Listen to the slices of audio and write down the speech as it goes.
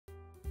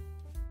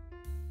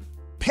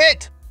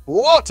Hit!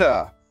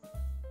 Water!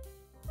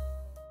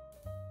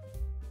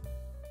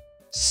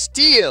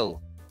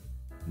 Steel!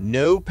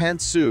 No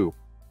pantsu.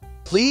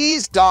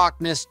 Please,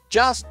 darkness,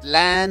 just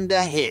land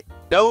a hit.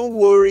 Don't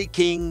worry,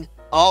 King.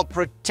 I'll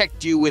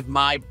protect you with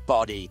my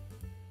body.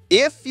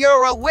 If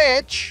you're a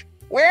witch,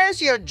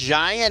 where's your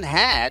giant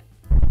hat?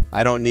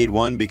 I don't need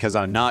one because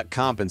I'm not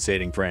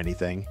compensating for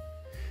anything.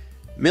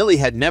 Millie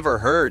had never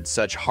heard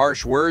such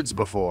harsh words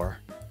before.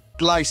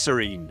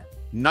 Glycerine,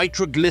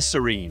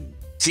 nitroglycerine,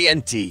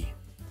 TNT.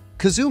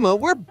 Kazuma,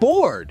 we're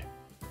bored.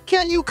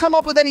 Can't you come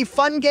up with any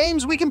fun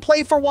games we can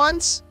play for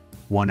once?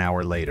 1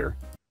 hour later.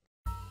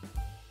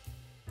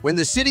 When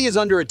the city is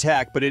under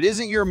attack, but it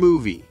isn't your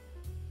movie.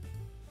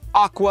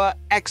 Aqua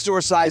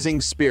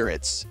exorcising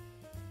spirits.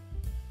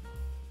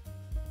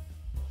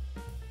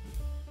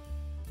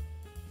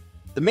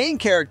 The main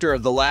character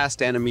of the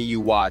last anime you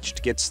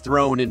watched gets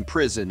thrown in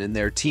prison in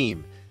their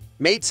team.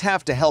 Mates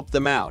have to help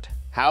them out.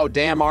 How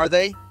damn are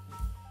they?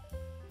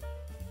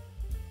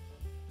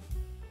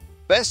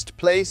 Best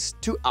place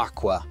to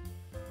Aqua.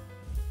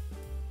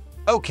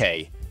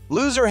 Okay,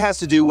 loser has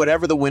to do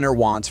whatever the winner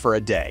wants for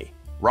a day.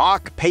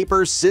 Rock,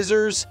 paper,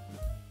 scissors.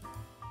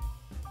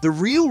 The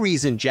real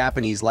reason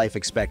Japanese life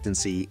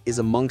expectancy is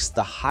amongst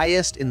the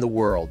highest in the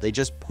world, they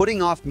just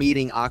putting off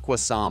meeting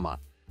Aqua-sama.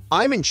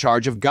 I'm in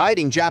charge of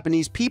guiding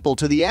Japanese people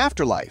to the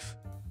afterlife.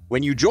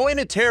 When you join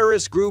a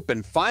terrorist group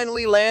and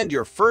finally land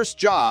your first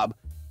job,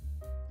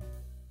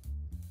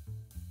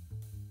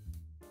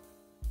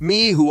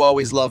 me who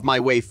always loved my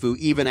waifu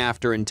even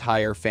after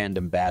entire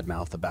fandom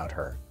badmouth about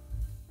her.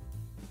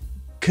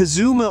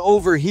 Kazuma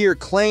over here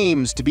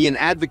claims to be an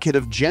advocate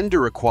of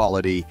gender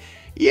equality,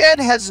 yet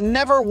has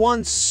never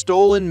once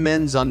stolen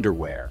men's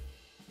underwear.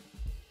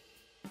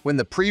 When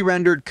the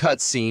pre-rendered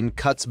cutscene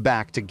cuts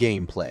back to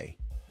gameplay.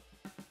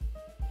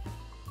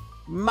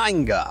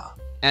 Manga,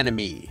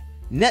 anime,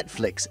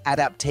 Netflix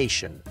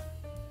adaptation.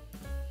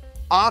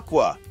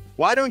 Aqua,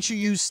 why don't you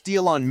use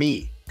steal on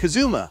me?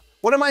 Kazuma,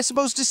 what am I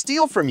supposed to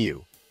steal from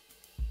you?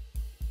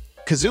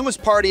 Kazuma's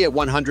party at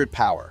 100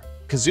 power.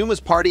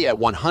 Kazuma's party at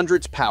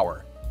 100's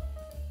power.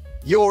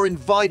 You're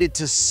invited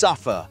to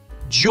suffer.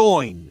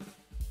 Join.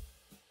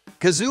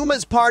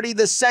 Kazuma's party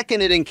the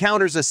second it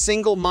encounters a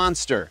single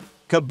monster.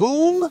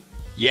 Kaboom?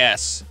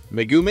 Yes.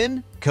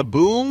 Megumin?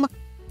 Kaboom?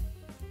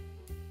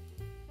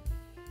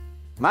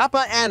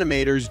 Mappa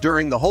animators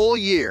during the whole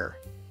year.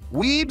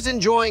 Weebs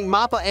enjoying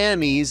Mappa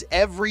animes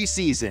every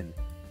season.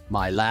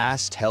 My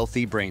last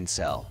healthy brain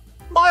cell.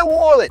 My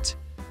wallet!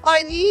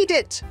 I need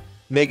it!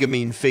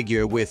 Megumin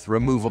figure with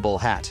removable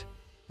hat.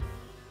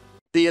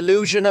 The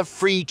illusion of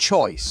free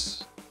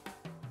choice.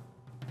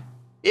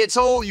 It's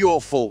all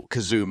your fault,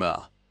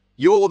 Kazuma.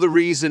 You're the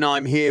reason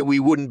I'm here. We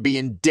wouldn't be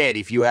in debt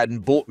if you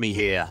hadn't brought me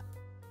here.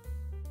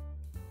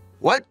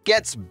 What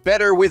gets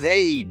better with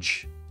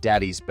age?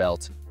 Daddy's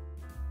belt.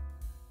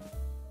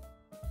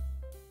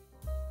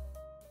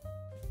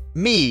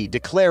 Me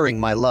declaring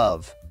my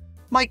love.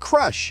 My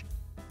crush.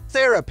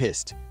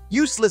 Therapist.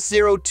 Useless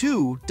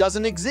 02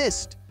 doesn't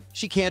exist.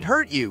 She can't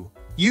hurt you.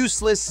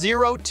 Useless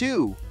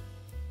 02.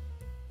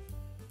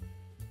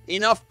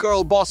 Enough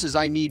girl bosses,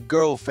 I need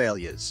girl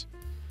failures.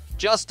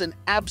 Just an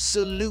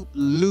absolute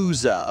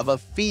loser of a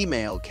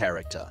female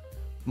character.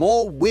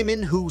 More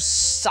women who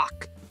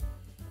suck.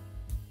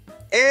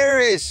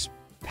 Eris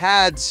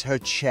pads her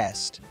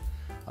chest.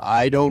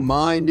 I don't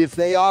mind if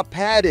they are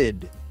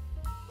padded.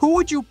 Who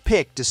would you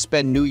pick to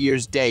spend New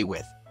Year's Day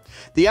with?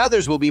 The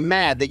others will be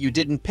mad that you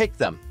didn't pick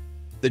them.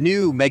 The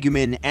new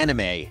Megumin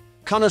anime.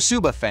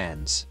 Konosuba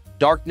fans.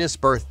 Darkness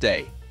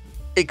birthday.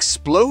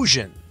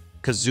 Explosion.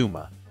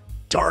 Kazuma.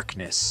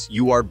 Darkness.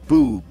 You are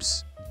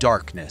boobs.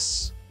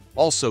 Darkness.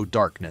 Also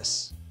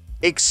darkness.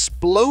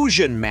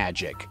 Explosion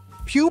magic.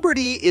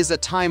 Puberty is a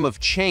time of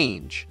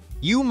change.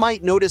 You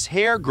might notice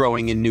hair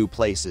growing in new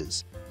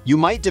places. You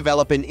might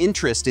develop an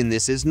interest in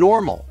this as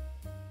normal.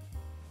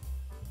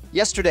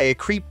 Yesterday, a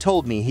creep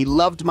told me he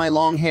loved my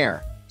long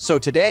hair, so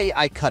today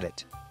I cut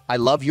it. I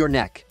love your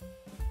neck.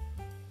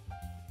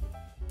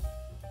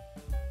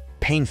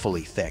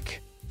 Painfully thick,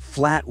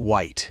 flat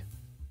white,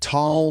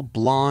 tall,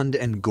 blonde,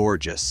 and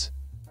gorgeous.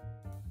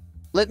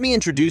 Let me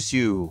introduce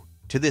you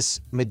to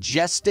this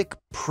majestic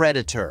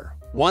predator,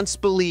 once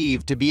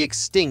believed to be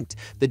extinct,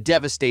 the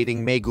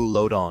devastating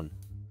Megalodon.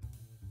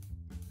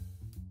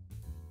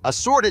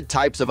 Assorted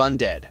types of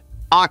undead.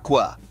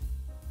 Aqua.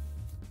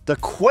 The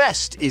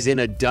quest is in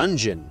a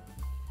dungeon.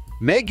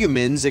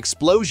 Megumin's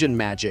explosion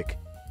magic.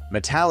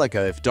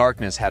 Metallica if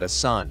darkness had a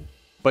son.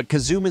 But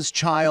Kazuma's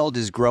child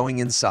is growing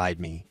inside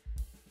me.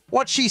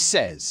 What she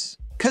says.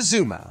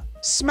 Kazuma,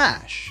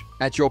 smash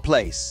at your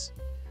place.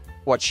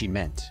 What she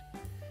meant.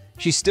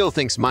 She still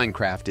thinks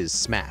Minecraft is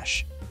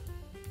Smash.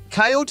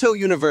 Kyoto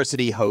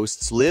University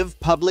hosts Live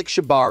Public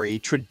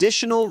Shibari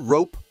traditional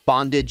rope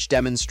bondage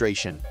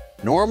demonstration.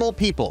 Normal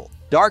people,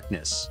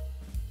 darkness.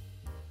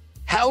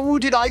 How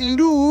did I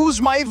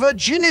lose my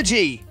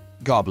virginity?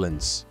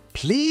 Goblins.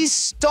 Please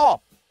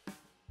stop.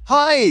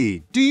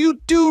 Hi, do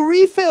you do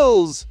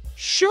refills?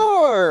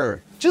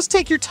 Sure, just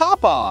take your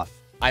top off.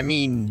 I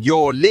mean,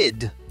 your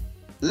lid.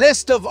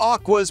 List of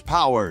Aqua's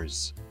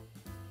powers.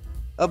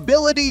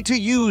 Ability to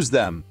use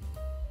them.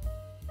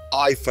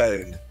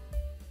 iPhone,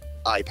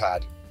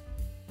 iPad.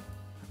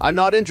 I'm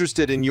not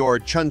interested in your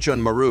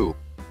Chun-Chun Maru.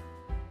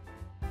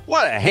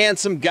 What a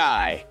handsome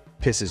guy.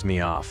 Pisses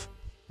me off.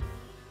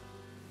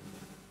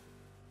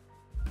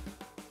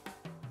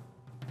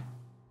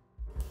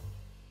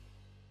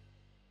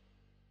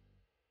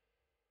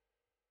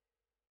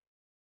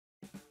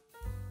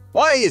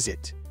 Why is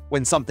it,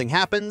 when something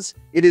happens,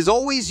 it is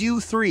always you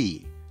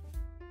three?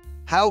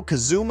 How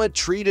Kazuma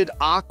treated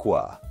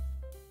Aqua.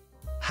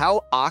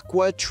 How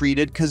Aqua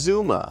treated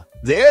Kazuma.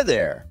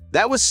 There.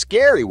 That was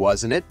scary,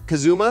 wasn't it,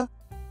 Kazuma?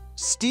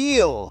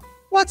 Steal.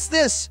 What's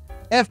this?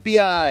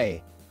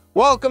 FBI.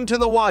 Welcome to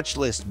the watch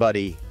list,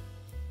 buddy.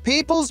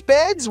 People's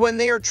beds when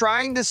they are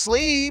trying to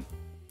sleep.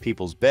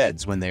 People's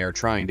beds when they are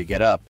trying to get up.